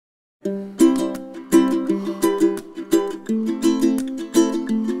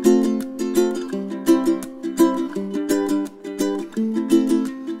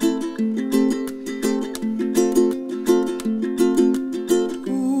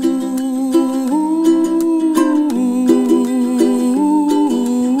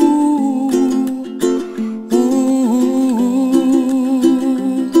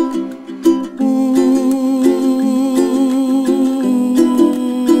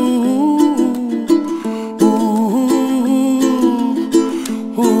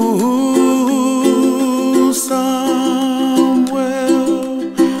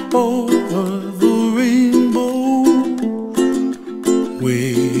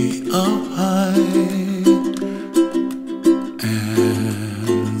up high,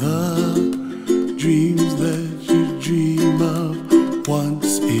 and the dreams that you dream of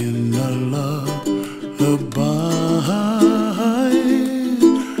once in a lullaby.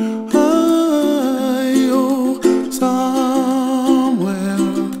 Oh, somewhere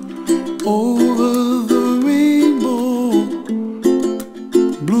over the rainbow,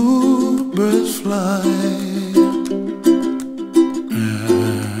 bluebirds fly.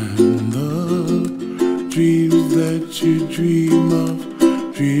 Dreams that you dream of,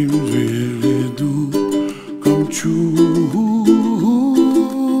 dreams really do come true.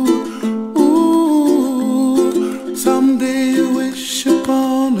 Ooh, someday you wish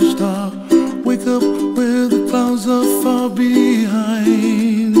upon a star, wake up where the clouds are far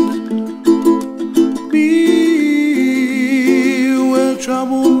behind. Be where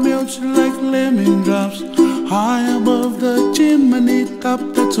trouble melts like lemon drops, high above the chimney top.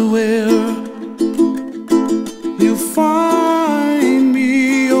 That's where you find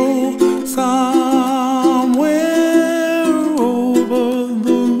me, oh, somewhere over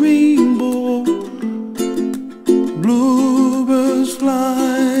the rainbow, bluebirds fly,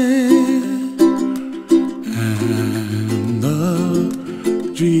 and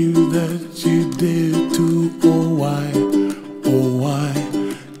the dreams that you did